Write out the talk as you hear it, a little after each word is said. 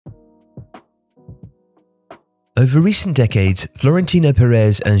Over recent decades, Florentino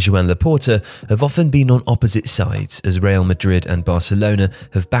Perez and Joan Laporta have often been on opposite sides as Real Madrid and Barcelona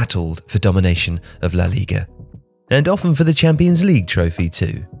have battled for domination of La Liga. And often for the Champions League trophy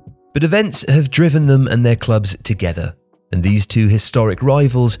too. But events have driven them and their clubs together, and these two historic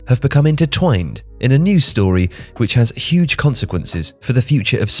rivals have become intertwined in a new story which has huge consequences for the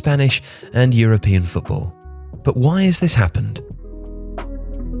future of Spanish and European football. But why has this happened?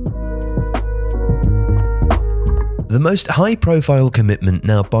 The most high-profile commitment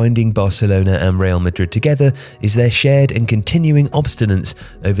now binding Barcelona and Real Madrid together is their shared and continuing obstinance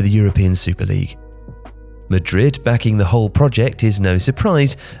over the European Super League. Madrid backing the whole project is no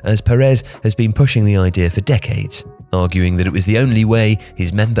surprise, as Perez has been pushing the idea for decades, arguing that it was the only way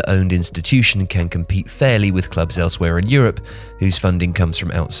his member-owned institution can compete fairly with clubs elsewhere in Europe, whose funding comes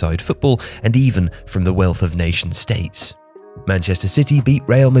from outside football and even from the wealth of nation-states. Manchester City beat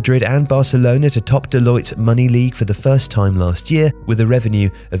Real Madrid and Barcelona to top Deloitte's Money League for the first time last year, with a revenue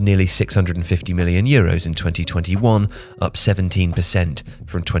of nearly €650 million in 2021, up 17%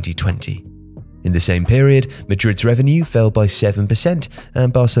 from 2020. In the same period, Madrid's revenue fell by 7%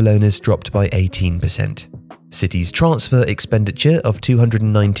 and Barcelona's dropped by 18%. City's transfer expenditure of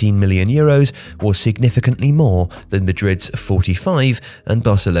 €219 million was significantly more than Madrid's 45 and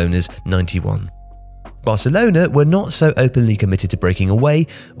Barcelona's 91. Barcelona were not so openly committed to breaking away,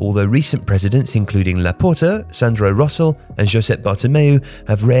 although recent presidents including Laporta, Sandro Rosell and Josep Bartomeu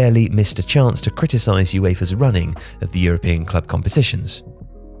have rarely missed a chance to criticise UEFA's running of the European club competitions.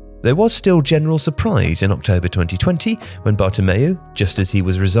 There was still general surprise in October 2020 when Bartomeu, just as he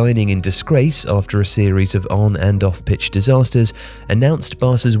was resigning in disgrace after a series of on- and off-pitch disasters, announced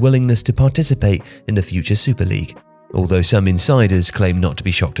Barca's willingness to participate in the future Super League, although some insiders claim not to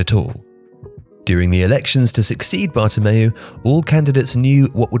be shocked at all. During the elections to succeed Bartomeu, all candidates knew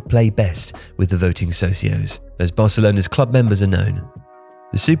what would play best with the voting socios, as Barcelona's club members are known.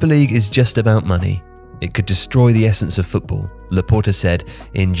 The Super League is just about money. It could destroy the essence of football, Laporta said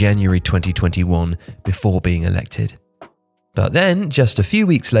in January 2021 before being elected. But then, just a few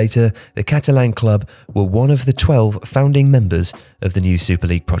weeks later, the Catalan club were one of the 12 founding members of the new Super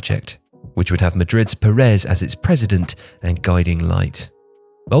League project, which would have Madrid's Perez as its president and guiding light.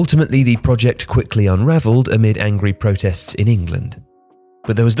 Ultimately, the project quickly unravelled amid angry protests in England.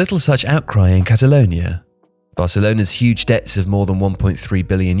 But there was little such outcry in Catalonia. Barcelona's huge debts of more than €1.3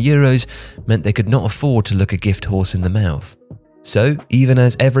 billion meant they could not afford to look a gift horse in the mouth. So, even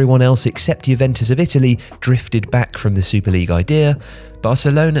as everyone else except Juventus of Italy drifted back from the Super League idea,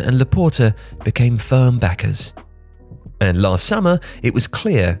 Barcelona and Laporta became firm backers. And last summer, it was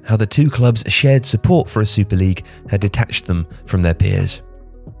clear how the two clubs' shared support for a Super League had detached them from their peers.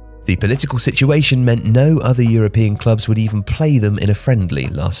 The political situation meant no other European clubs would even play them in a friendly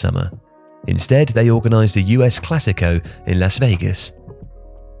last summer. Instead, they organised a US Clásico in Las Vegas.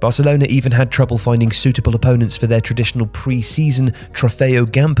 Barcelona even had trouble finding suitable opponents for their traditional pre-season Trofeo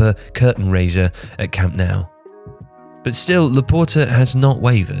Gamper curtain raiser at Camp Nou. But still, Laporta has not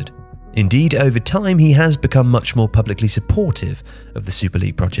wavered. Indeed, over time he has become much more publicly supportive of the Super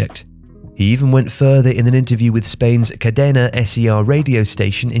League project. He even went further in an interview with Spain's Cadena SER radio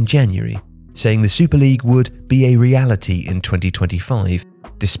station in January, saying the Super League would be a reality in 2025,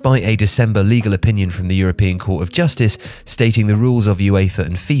 despite a December legal opinion from the European Court of Justice stating the rules of UEFA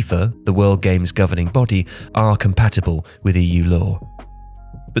and FIFA, the World Games governing body, are compatible with EU law.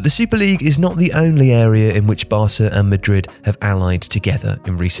 But the Super League is not the only area in which Barca and Madrid have allied together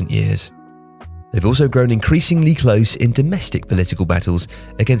in recent years. They've also grown increasingly close in domestic political battles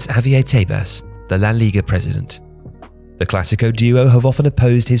against Javier Tebas, the La Liga president. The Clásico duo have often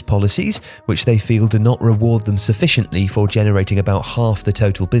opposed his policies, which they feel do not reward them sufficiently for generating about half the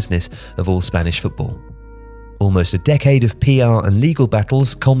total business of all Spanish football. Almost a decade of PR and legal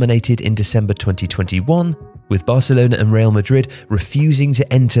battles culminated in December 2021, with Barcelona and Real Madrid refusing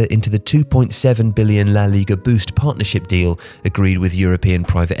to enter into the €2.7 billion La Liga Boost partnership deal agreed with European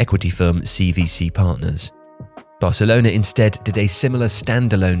private equity firm CVC Partners. Barcelona instead did a similar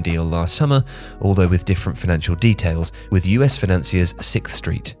standalone deal last summer, although with different financial details, with US financiers 6th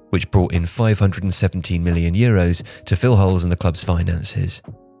Street, which brought in €517 million to fill holes in the club's finances.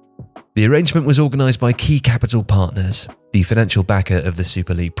 The arrangement was organised by Key Capital Partners, the financial backer of the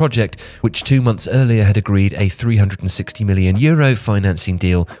Super League project, which 2 months earlier had agreed a €360 million financing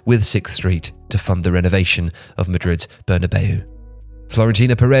deal with 6th Street to fund the renovation of Madrid's Bernabeu.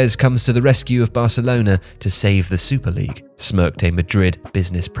 Florentino Perez comes to the rescue of Barcelona to save the Super League, smirked a Madrid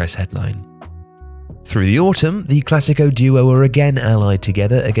business press headline. Through the autumn, the Clásico duo were again allied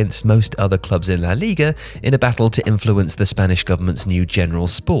together against most other clubs in La Liga in a battle to influence the Spanish government's new general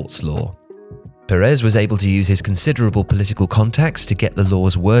sports law. Perez was able to use his considerable political contacts to get the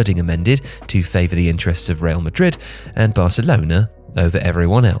law's wording amended to favour the interests of Real Madrid and Barcelona over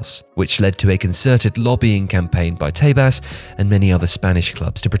everyone else, which led to a concerted lobbying campaign by Tebas and many other Spanish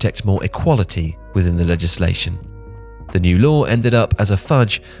clubs to protect more equality within the legislation. The new law ended up as a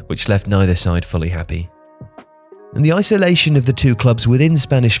fudge which left neither side fully happy. And the isolation of the two clubs within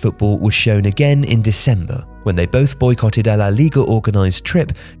Spanish football was shown again in December, when they both boycotted a La Liga organised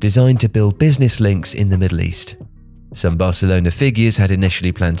trip designed to build business links in the Middle East. Some Barcelona figures had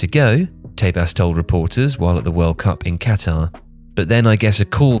initially planned to go, Tebas told reporters while at the World Cup in Qatar. But then I guess a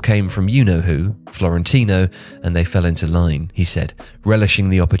call came from you-know-who, Florentino, and they fell into line, he said, relishing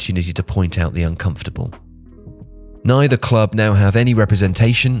the opportunity to point out the uncomfortable. Neither club now have any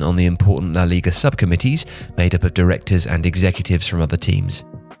representation on the important La Liga subcommittees made up of directors and executives from other teams.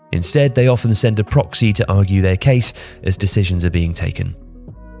 Instead, they often send a proxy to argue their case as decisions are being taken.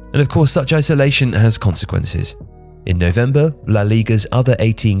 And of course, such isolation has consequences. In November, La Liga's other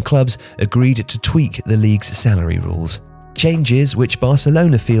 18 clubs agreed to tweak the league's salary rules. Changes which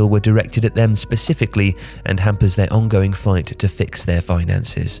Barcelona feel were directed at them specifically and hampers their ongoing fight to fix their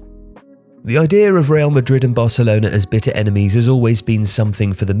finances. The idea of Real Madrid and Barcelona as bitter enemies has always been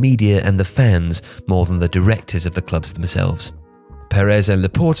something for the media and the fans more than the directors of the clubs themselves. Perez and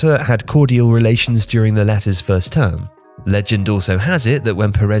Laporta had cordial relations during the latter's first term. Legend also has it that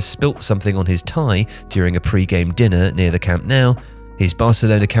when Perez spilt something on his tie during a pre-game dinner near the Camp Nou, his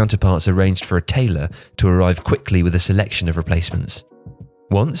Barcelona counterparts arranged for a tailor to arrive quickly with a selection of replacements.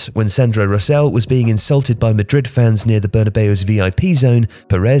 Once, when Sandro Rosell was being insulted by Madrid fans near the Bernabeu's VIP zone,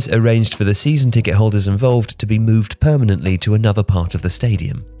 Perez arranged for the season ticket holders involved to be moved permanently to another part of the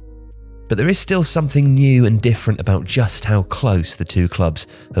stadium. But there is still something new and different about just how close the two clubs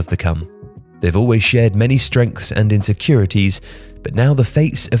have become. They've always shared many strengths and insecurities, but now the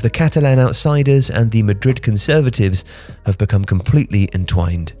fates of the Catalan outsiders and the Madrid conservatives have become completely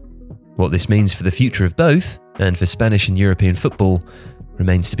entwined. What this means for the future of both, and for Spanish and European football,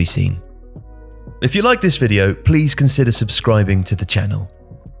 remains to be seen. If you like this video, please consider subscribing to the channel.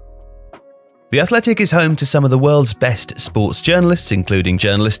 The Athletic is home to some of the world's best sports journalists, including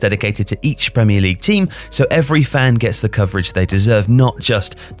journalists dedicated to each Premier League team, so every fan gets the coverage they deserve, not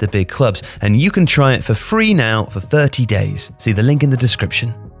just the big clubs. And you can try it for free now for 30 days. See the link in the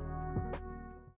description.